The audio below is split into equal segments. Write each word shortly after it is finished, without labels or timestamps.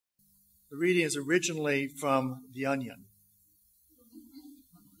The reading is originally from The Onion.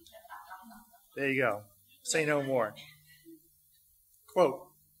 There you go. Say no more. Quote,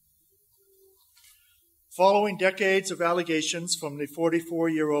 following decades of allegations from the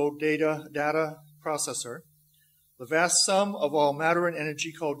 44-year-old data processor, the vast sum of all matter and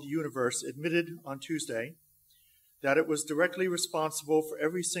energy called the universe admitted on Tuesday that it was directly responsible for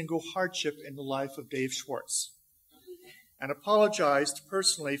every single hardship in the life of Dave Schwartz, and apologized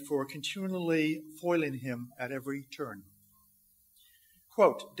personally for continually foiling him at every turn.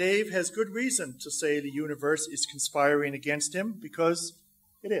 Quote, Dave has good reason to say the universe is conspiring against him because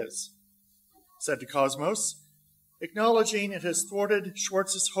it is, said the Cosmos, acknowledging it has thwarted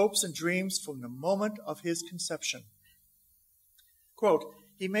Schwartz's hopes and dreams from the moment of his conception. Quote,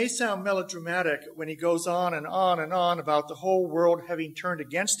 he may sound melodramatic when he goes on and on and on about the whole world having turned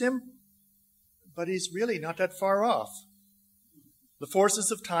against him, but he's really not that far off. The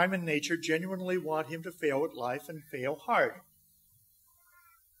forces of time and nature genuinely want him to fail at life and fail hard.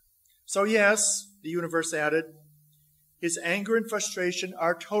 So yes, the universe added, his anger and frustration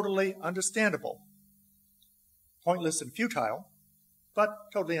are totally understandable. Pointless and futile, but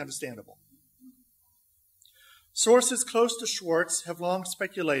totally understandable. Sources close to Schwartz have long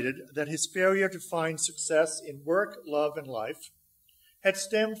speculated that his failure to find success in work, love, and life had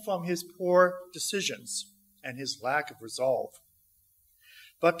stemmed from his poor decisions and his lack of resolve.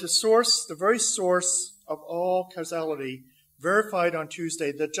 But the very source of all causality verified on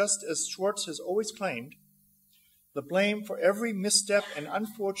Tuesday that just as Schwartz has always claimed, the blame for every misstep and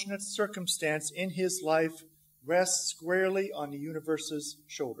unfortunate circumstance in his life rests squarely on the universe's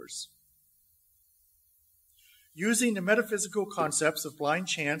shoulders. Using the metaphysical concepts of blind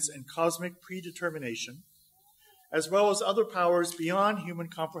chance and cosmic predetermination, as well as other powers beyond human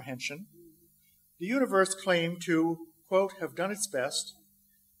comprehension, the universe claimed to, quote, have done its best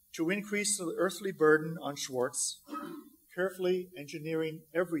to increase the earthly burden on Schwartz, carefully engineering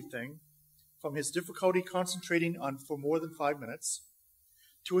everything from his difficulty concentrating on for more than 5 minutes,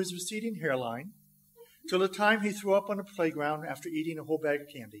 to his receding hairline, till the time he threw up on a playground after eating a whole bag of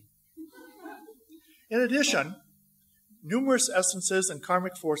candy. In addition, numerous essences and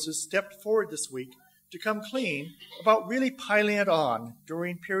karmic forces stepped forward this week to come clean about really piling it on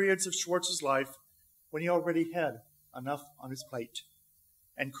during periods of Schwartz's life when he already had enough on his plate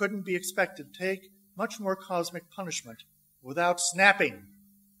and couldn't be expected to take much more cosmic punishment without snapping.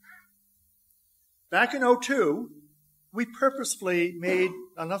 Back in 2002, we purposefully made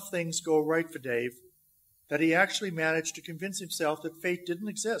enough things go right for Dave that he actually managed to convince himself that fate didn't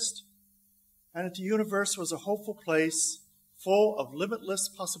exist and that the universe was a hopeful place full of limitless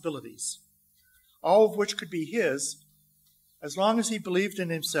possibilities, all of which could be his as long as he believed in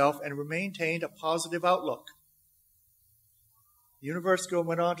himself and maintained a positive outlook. The universe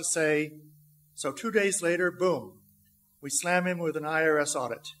went on to say, so 2 days later, boom, we slam him with an IRS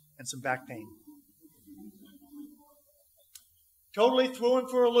audit and some back pain. Totally threw him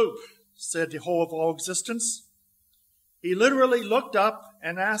for a loop, said the whole of all existence. He literally looked up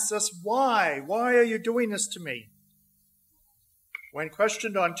and asked us, why? Why are you doing this to me? When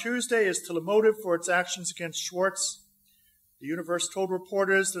questioned on Tuesday as to the motive for its actions against Schwartz, the universe told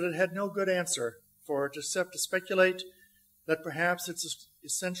reporters that it had no good answer for it except to speculate that perhaps its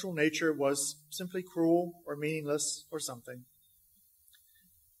essential nature was simply cruel or meaningless or something.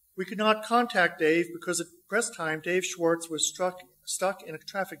 We could not contact Dave because at press time, Dave Schwartz was stuck in a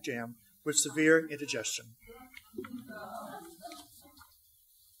traffic jam with severe indigestion.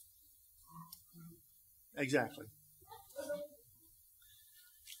 Exactly.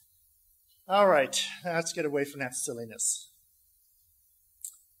 All right, let's get away from that silliness.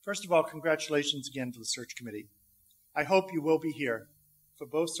 First of all, congratulations again to the search committee. I hope you will be here for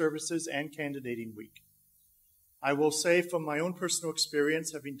both services and candidating week. I will say from my own personal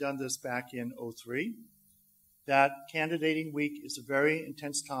experience, having done this back in 2003, that candidating week is a very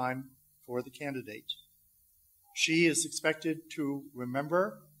intense time for the candidate. She is expected to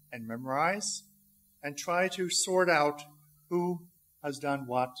remember and memorize and try to sort out who has done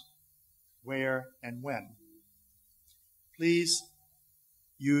what, where, and when. Please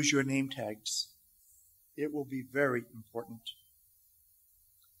use your name tags. It will be very important.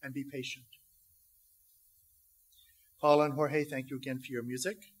 And be patient. Paula and Jorge, thank you again for your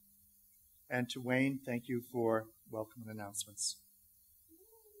music. And to Wayne, thank you for welcome and announcements.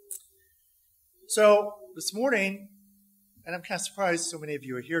 So this morning, and I'm kind of surprised so many of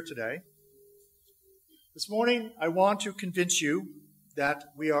you are here today. This morning, I want to convince you that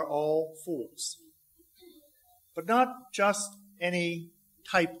we are all fools. But not just any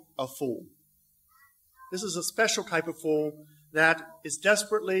type of fool. This is a special type of fool that is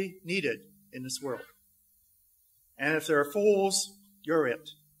desperately needed in this world. And if there are fools, you're it.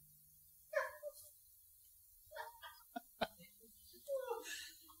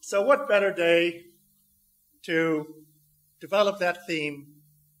 So what better day to develop that theme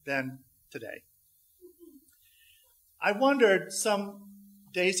than today? I wondered some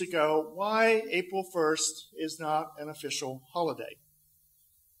days ago why April 1st is not an official holiday.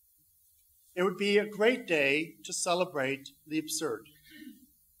 It would be a great day to celebrate the absurd.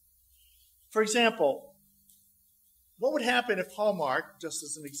 For example, what would happen if Hallmark, just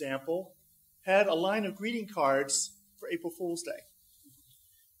as an example, had a line of greeting cards for April Fool's Day?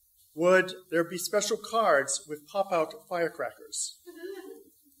 Would there be special cards with pop-out firecrackers?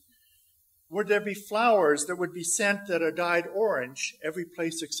 Would there be flowers that would be sent that are dyed orange every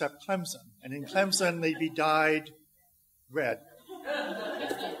place except Clemson? And in Clemson, they'd be dyed red.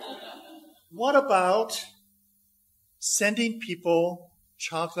 What about sending people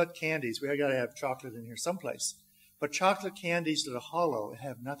chocolate candies? We got to have chocolate in here someplace. But chocolate candies that are hollow and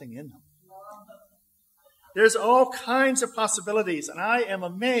have nothing in them. There's all kinds of possibilities, and I am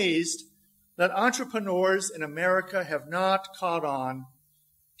amazed that entrepreneurs in America have not caught on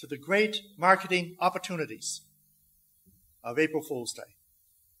to the great marketing opportunities of April Fool's Day.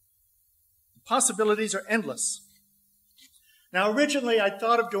 The possibilities are endless. Now, originally, I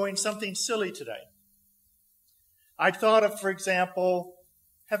thought of doing something silly today. I thought of, for example,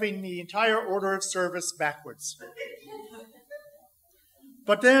 having the entire order of service backwards.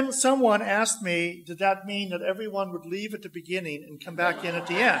 But then someone asked me, did that mean that everyone would leave at the beginning and come back in at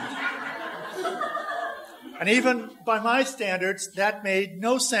the end? And even by my standards, that made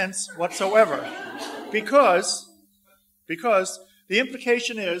no sense whatsoever. Because the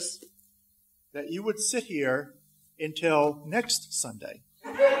implication is that you would sit here until next Sunday,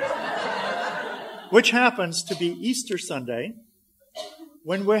 which happens to be Easter Sunday,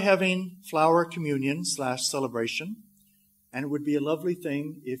 when we're having flower communion / celebration. And it would be a lovely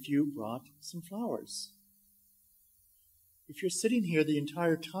thing if you brought some flowers. If you're sitting here the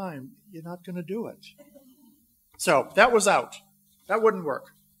entire time, you're not going to do it. So that was out. That wouldn't work.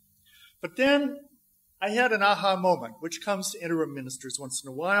 But then I had an aha moment, which comes to interim ministers once in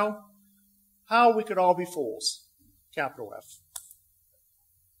a while, how we could all be fools, capital F.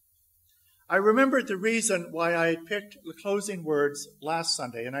 I remembered the reason why I had picked the closing words last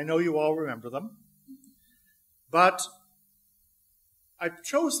Sunday, and I know you all remember them. But I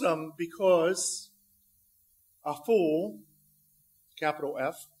chose them because a fool, capital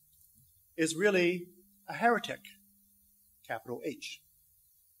F, is really a heretic, capital H.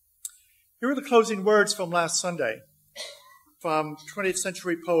 Here are the closing words from last Sunday from 20th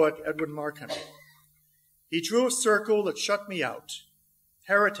century poet Edwin Markham. He drew a circle that shut me out.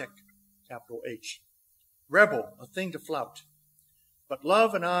 Heretic, capital H. Rebel, a thing to flout. But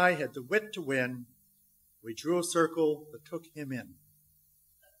love and I had the wit to win. We drew a circle that took him in.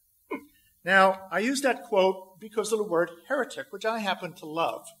 Now, I use that quote because of the word heretic, which I happen to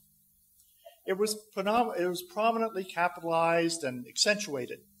love. It was prominently capitalized and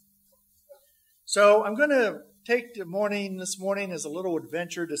accentuated. So I'm going to take this morning as a little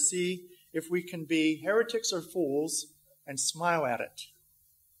adventure to see if we can be heretics or fools and smile at it.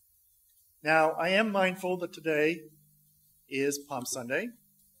 Now, I am mindful that today is Palm Sunday.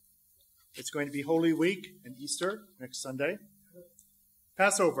 It's going to be Holy Week and Easter next Sunday.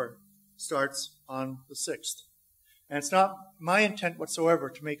 Passover starts on the 6th. And it's not my intent whatsoever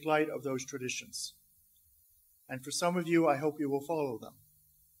to make light of those traditions. And for some of you, I hope you will follow them.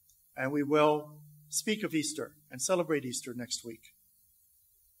 And we will speak of Easter and celebrate Easter next week.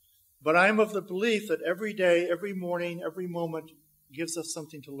 But I am of the belief that every day, every morning, every moment gives us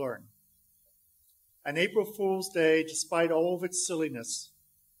something to learn. And April Fool's Day, despite all of its silliness,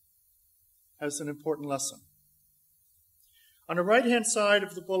 has an important lesson. On the right-hand side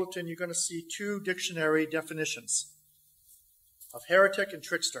of the bulletin, you're going to see two dictionary definitions of heretic and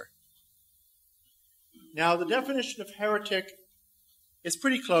trickster. Now, the definition of heretic is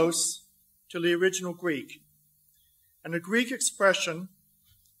pretty close to the original Greek. And the Greek expression,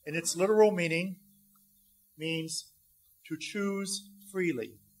 in its literal meaning, means to choose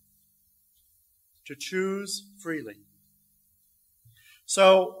freely. To choose freely.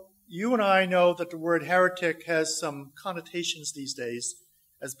 So, you and I know that the word heretic has some connotations these days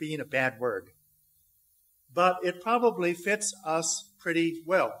as being a bad word. But it probably fits us pretty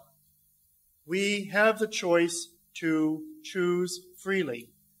well. We have the choice to choose freely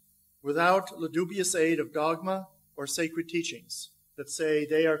without the dubious aid of dogma or sacred teachings that say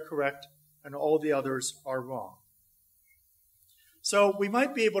they are correct and all the others are wrong. So we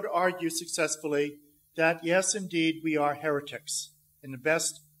might be able to argue successfully that, yes, indeed, we are heretics, in the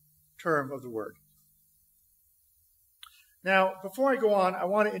best term of the word. Now, before I go on, I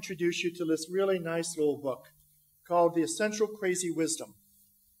want to introduce you to this really nice little book called The Essential Crazy Wisdom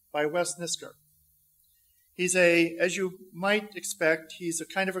by Wes Nisker. He's as you might expect, he's a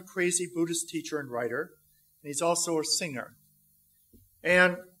kind of a crazy Buddhist teacher and writer, and he's also a singer.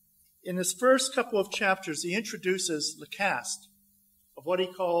 And in his first couple of chapters, he introduces the cast of what he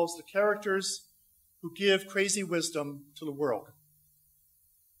calls the characters who give crazy wisdom to the world.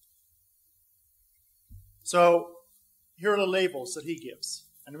 So, here are the labels that he gives.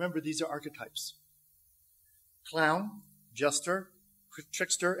 And remember, these are archetypes. Clown, jester,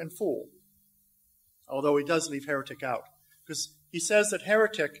 trickster, and fool. Although he does leave heretic out. Because he says that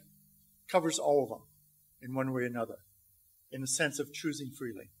heretic covers all of them in one way or another, in the sense of choosing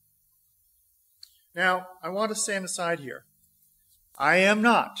freely. Now, I want to stand aside here. I am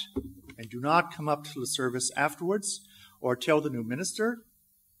not, and do not come up to the service afterwards, or tell the new minister,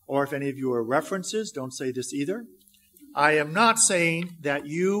 or if any of you are references, don't say this either. I am not saying that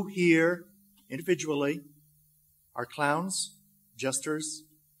you here, individually, are clowns, jesters,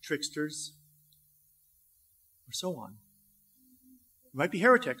 tricksters, or so on. You might be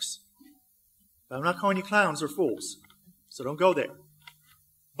heretics, but I'm not calling you clowns or fools, so don't go there.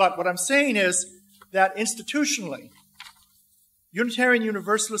 But what I'm saying is that institutionally, Unitarian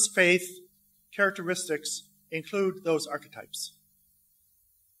Universalist faith characteristics include those archetypes.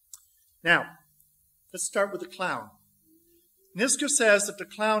 Now, let's start with the clown. Nisker says that the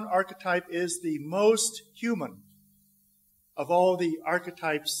clown archetype is the most human of all the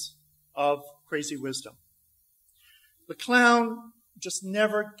archetypes of crazy wisdom. The clown just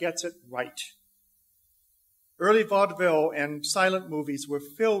never gets it right. Early vaudeville and silent movies were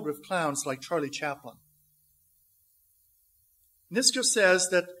filled with clowns like Charlie Chaplin. Nisker says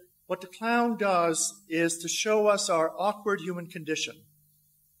that what the clown does is to show us our awkward human condition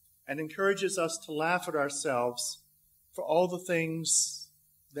and encourages us to laugh at ourselves for all the things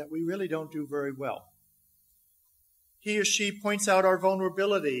that we really don't do very well. He or she points out our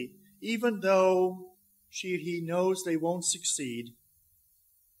vulnerability, even though he knows they won't succeed.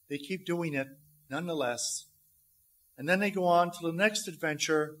 They keep doing it nonetheless. And then they go on to the next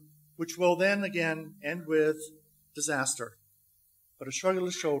adventure, which will then again end with disaster, but a shrug of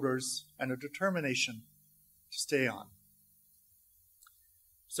the shoulders and a determination to stay on.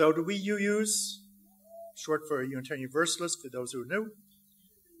 So do we use, short for Unitarian Universalist, for those who are new,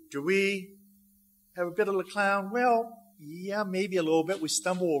 do we have a bit of the clown? Well, yeah, maybe a little bit. We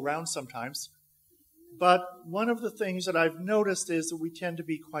stumble around sometimes. But one of the things that I've noticed is that we tend to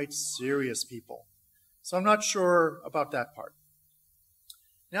be quite serious people. So I'm not sure about that part.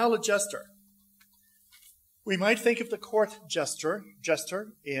 Now the jester. We might think of the court jester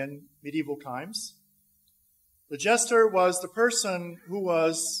in medieval times. The jester was the person who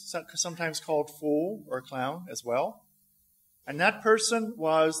was sometimes called fool or clown as well. And that person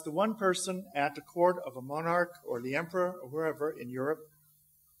was the one person at the court of a monarch or the emperor or wherever in Europe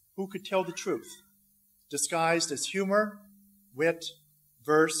who could tell the truth, disguised as humor, wit,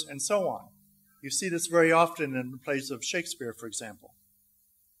 verse, and so on. You see this very often in the plays of Shakespeare, for example.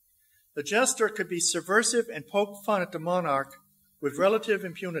 The jester could be subversive and poke fun at the monarch with relative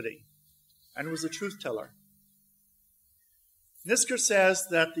impunity, and was a truth teller. Nisker says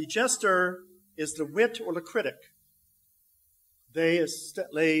that the jester is the wit or the critic. They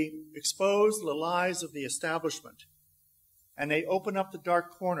expose the lies of the establishment, and they open up the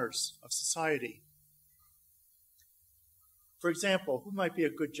dark corners of society. For example, who might be a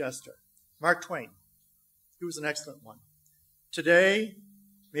good jester? Mark Twain. He was an excellent one. Today,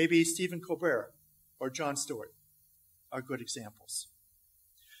 maybe Stephen Colbert or Jon Stewart are good examples.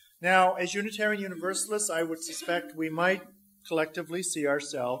 Now, as Unitarian Universalists, I would suspect we might collectively see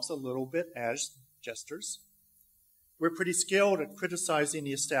ourselves a little bit as jesters. We're pretty skilled at criticizing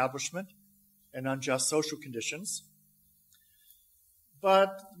the establishment and unjust social conditions.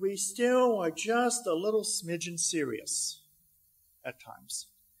 But we still are just a little smidgen serious at times.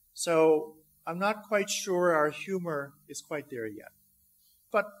 So I'm not quite sure our humor is quite there yet.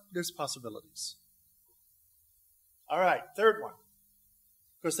 But there's possibilities. All right, third one.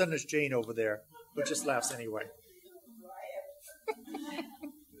 Of course, then there's Jane over there, who just laughs anyway.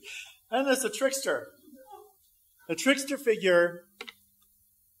 And there's the trickster. The trickster figure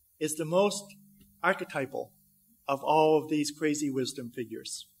is the most archetypal of all of these crazy wisdom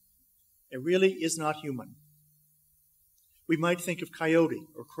figures. It really is not human. We might think of coyote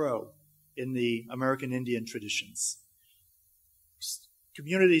or crow in the American Indian traditions.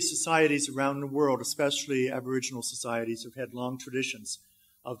 Community societies around the world, especially Aboriginal societies, have had long traditions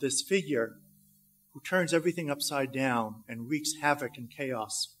of this figure who turns everything upside down and wreaks havoc and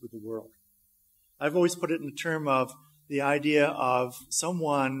chaos with the world. I've always put it in the term of the idea of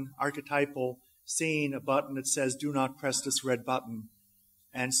someone archetypal seeing a button that says, "Do not press this red button,"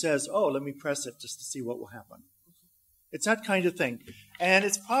 and says, "Oh, let me press it just to see what will happen." It's that kind of thing. And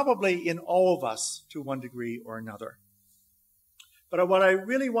it's probably in all of us to one degree or another. But what I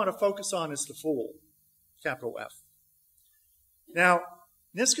really want to focus on is the fool, capital F. Now,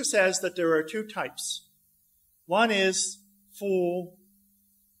 Niska says that there are two types. One is fool,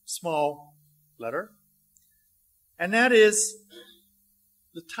 small letter, and that is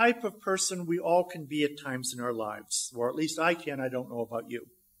the type of person we all can be at times in our lives, or at least I can. I don't know about you.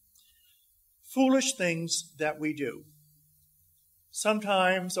 Foolish things that we do.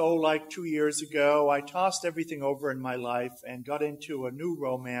 Sometimes, like 2 years ago, I tossed everything over in my life and got into a new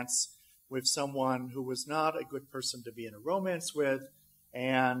romance with someone who was not a good person to be in a romance with,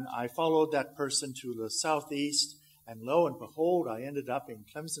 and I followed that person to the southeast, and lo and behold, I ended up in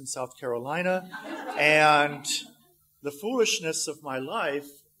Clemson, South Carolina, and the foolishness of my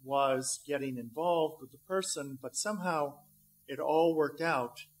life was getting involved with the person, but somehow it all worked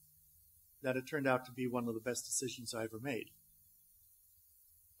out that it turned out to be one of the best decisions I ever made.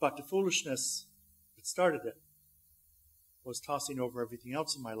 But the foolishness that started it was tossing over everything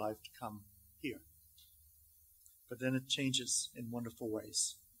else in my life to come here. But then it changes in wonderful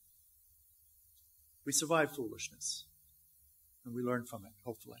ways. We survive foolishness, and we learn from it,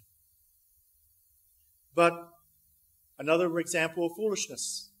 hopefully. But another example of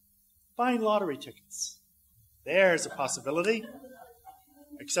foolishness, buying lottery tickets. There's a possibility,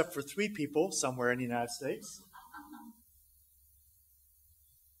 except for 3 people somewhere in the United States.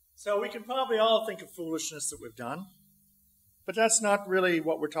 So we can probably all think of foolishness that we've done, but that's not really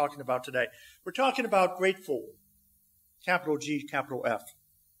what we're talking about today. We're talking about great fool, capital G, capital F.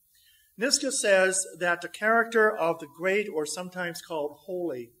 Niska says that the character of the great, or sometimes called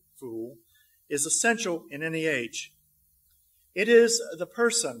holy, fool is essential in any age. It is the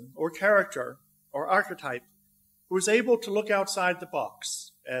person or character or archetype who is able to look outside the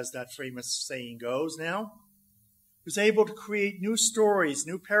box, as that famous saying goes now, who's able to create new stories,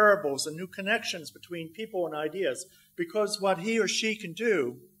 new parables, and new connections between people and ideas, because what he or she can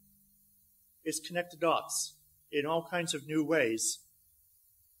do is connect the dots in all kinds of new ways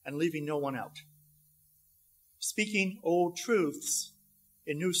and leaving no one out. Speaking old truths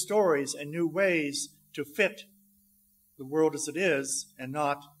in new stories and new ways to fit the world as it is and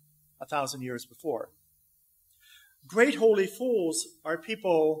not 1,000 years before. Great holy fools are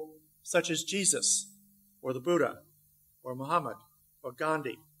people such as Jesus or the Buddha or Muhammad or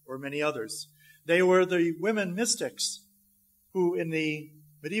Gandhi or many others. They were the women mystics who in the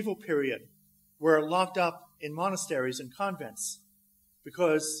medieval period were locked up in monasteries and convents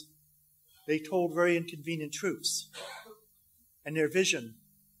because they told very inconvenient truths, and their vision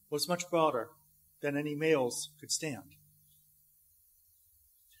was much broader than any males could stand.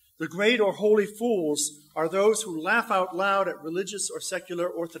 The great or holy fools are those who laugh out loud at religious or secular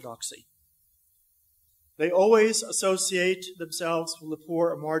orthodoxy. They always associate themselves with the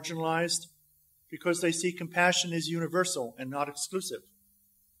poor or marginalized because they see compassion as universal and not exclusive.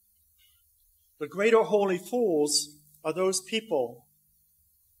 The great or holy fools are those people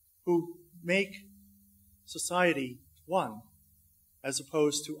who make society one, as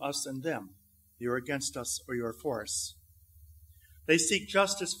opposed to us and them. You're against us or you're for us. They seek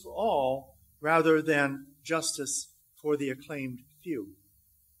justice for all rather than justice for the acclaimed few.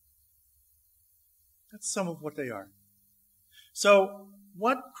 That's some of what they are. So,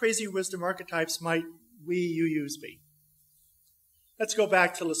 what crazy wisdom archetypes might we UUs be? Let's go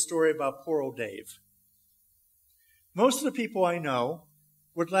back to the story about poor old Dave. Most of the people I know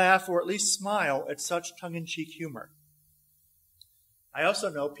would laugh or at least smile at such tongue-in-cheek humor. I also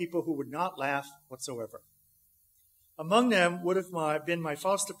know people who would not laugh whatsoever. Among them would have been my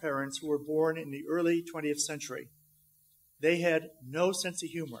foster parents who were born in the early 20th century. They had no sense of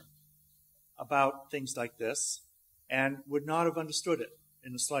humor about things like this and would not have understood it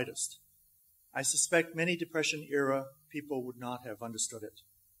in the slightest. I suspect many Depression-era people would not have understood it.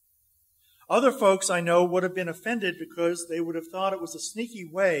 Other folks I know would have been offended because they would have thought it was a sneaky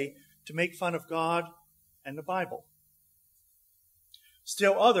way to make fun of God and the Bible.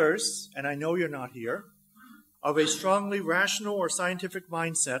 Still others, and I know you're not here, of a strongly rational or scientific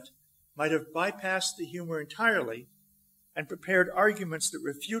mindset might have bypassed the humor entirely and prepared arguments that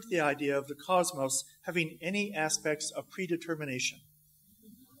refute the idea of the cosmos having any aspects of predetermination.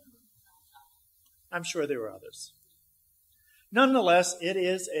 I'm sure there were others. Nonetheless, it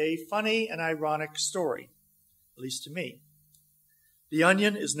is a funny and ironic story, at least to me. The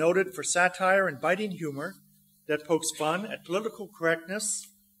Onion is noted for satire and biting humor that pokes fun at political correctness,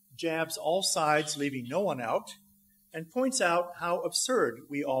 jabs all sides, leaving no one out, and points out how absurd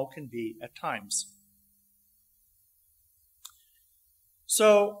we all can be at times.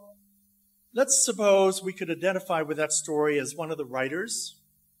 So, let's suppose we could identify with that story as one of the writers,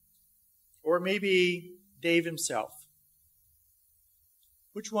 or maybe Dave himself.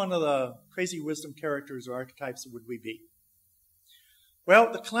 Which one of the crazy wisdom characters or archetypes would we be?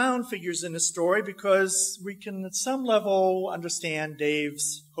 Well, the clown figures in the story because we can at some level understand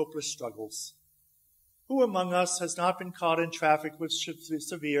Dave's hopeless struggles. Who among us has not been caught in traffic with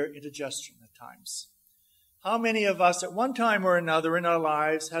severe indigestion at times? How many of us at one time or another in our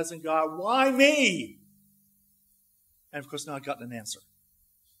lives hasn't got, why me? And of course not gotten an answer.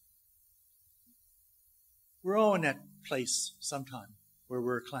 We're all in that place sometime where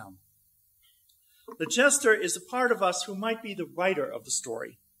we're a clown. The jester is a part of us who might be the writer of the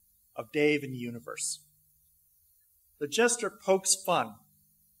story of Dave and the universe. The jester pokes fun,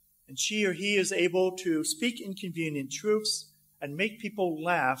 and she or he is able to speak inconvenient truths and make people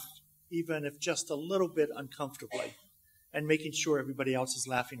laugh, even if just a little bit uncomfortably, and making sure everybody else is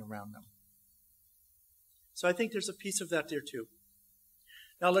laughing around them. So I think there's a piece of that there too.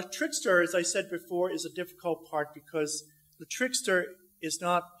 Now, the trickster, as I said before, is a difficult part because the trickster is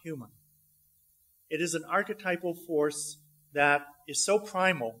not human. It is an archetypal force that is so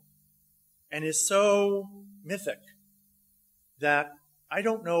primal and is so mythic that I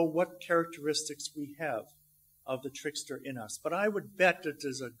don't know what characteristics we have of the trickster in us, but I would bet that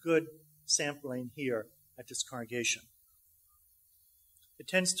there's a good sampling here at this congregation. It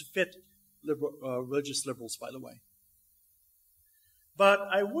tends to fit religious liberals, by the way. But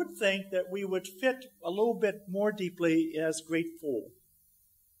I would think that we would fit a little bit more deeply as great fool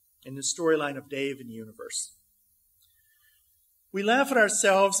in the storyline of Dave and the universe. We laugh at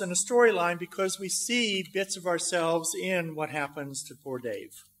ourselves in the storyline because we see bits of ourselves in what happens to poor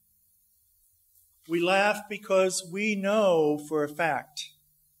Dave. We laugh because we know for a fact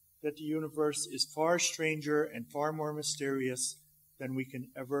that the universe is far stranger and far more mysterious than we can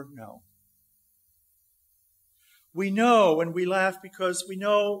ever know. We know, and we laugh because we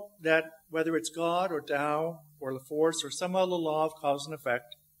know that whether it's God or Tao or the Force or some other law of cause and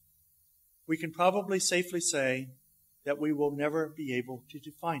effect, we can probably safely say that we will never be able to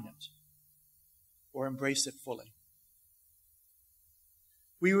define it or embrace it fully.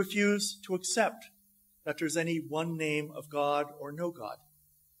 We refuse to accept that there's any one name of God or no God.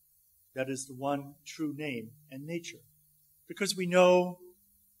 That is the one true name and nature. Because we know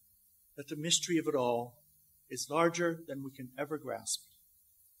that the mystery of it all is larger than we can ever grasp.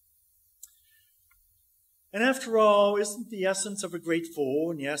 And after all, isn't the essence of a great fool,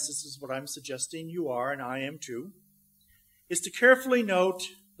 and yes, this is what I'm suggesting you are, and I am too, is to carefully note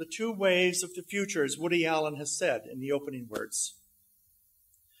the two waves of the future, as Woody Allen has said in the opening words.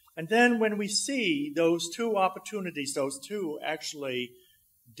 And then when we see those two opportunities, those two actually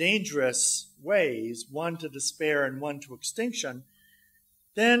dangerous ways, one to despair and one to extinction,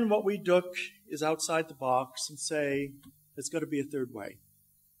 then what we do is outside the box and say, there's got to be a third way.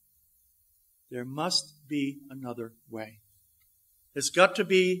 There must be another way. There's got to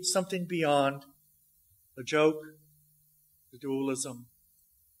be something beyond the joke, the dualism,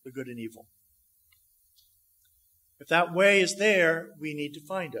 the good and evil. If that way is there, we need to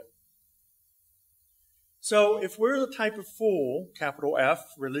find it. So if we're the type of fool, capital F,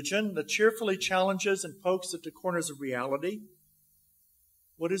 religion, that cheerfully challenges and pokes at the corners of reality,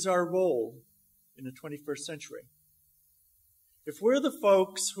 what is our role in the 21st century? If we're the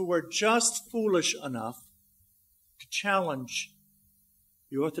folks who are just foolish enough to challenge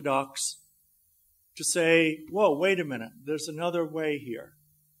the orthodox, to say, whoa, wait a minute, there's another way here.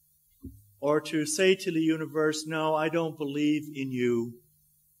 Or to say to the universe, no, I don't believe in you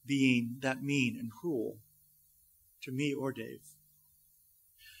being that mean and cruel to me or Dave.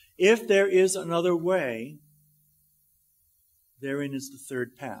 If there is another way, therein is the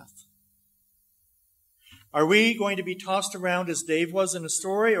third path. Are we going to be tossed around as Dave was in the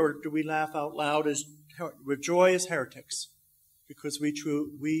story, or do we laugh out loud with joy as heretics because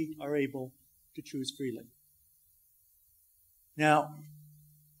we are able to choose freely? Now,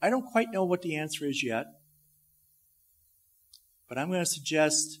 I don't quite know what the answer is yet, but I'm going to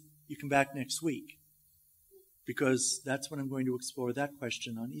suggest you come back next week because that's when I'm going to explore that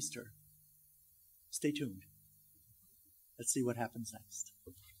question on Easter. Stay tuned. Let's see what happens next.